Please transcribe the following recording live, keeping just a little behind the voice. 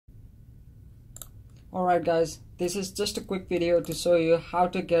Alright guys, this is just a quick video to show you how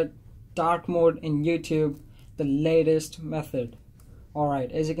to get dark mode in YouTube, the latest method.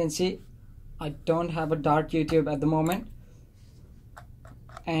 Alright, as you can see, I don't have a dark YouTube at the moment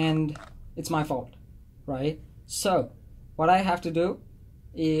and it's my fault, right? So what I have to do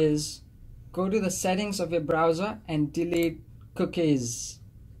is go to the settings of your browser and delete cookies.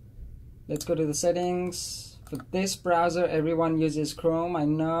 Let's go to the settings. For this browser, everyone uses Chrome, I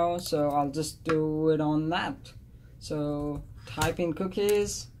know, so I'll just do it on that. So type in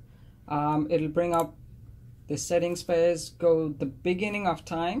cookies, it'll bring up the settings page. Go the beginning of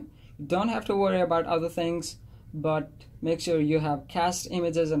time. You don't have to worry about other things, but make sure you have cached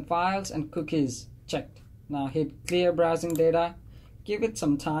images and files and cookies checked. Now hit clear browsing data, give it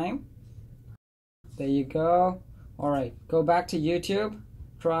some time. There you go. Alright, go back to YouTube,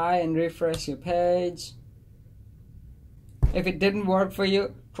 try and refresh your page. If it didn't work for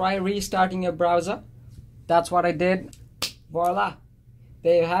you, try restarting your browser. That's what I did. Voila!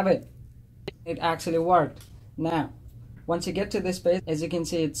 There you have it. It actually worked. Now, once you get to this page, as you can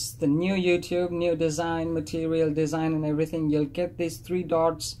see, it's the new YouTube, new design, material design and everything. You'll get these three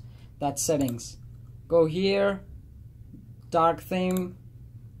dots, that's settings. Go here, dark theme,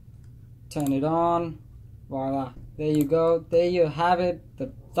 turn it on. Voila! There you go. There you have it.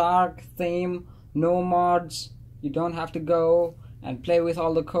 The dark theme, no mods. You don't have to go and play with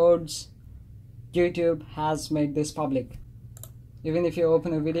all the codes. YouTube has made this public. Even if you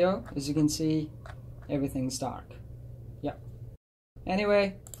open a video, as you can see, everything's dark. Yeah.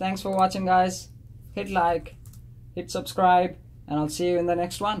 Anyway, thanks for watching guys. Hit like, hit subscribe, and I'll see you in the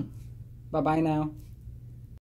next one. Bye bye now.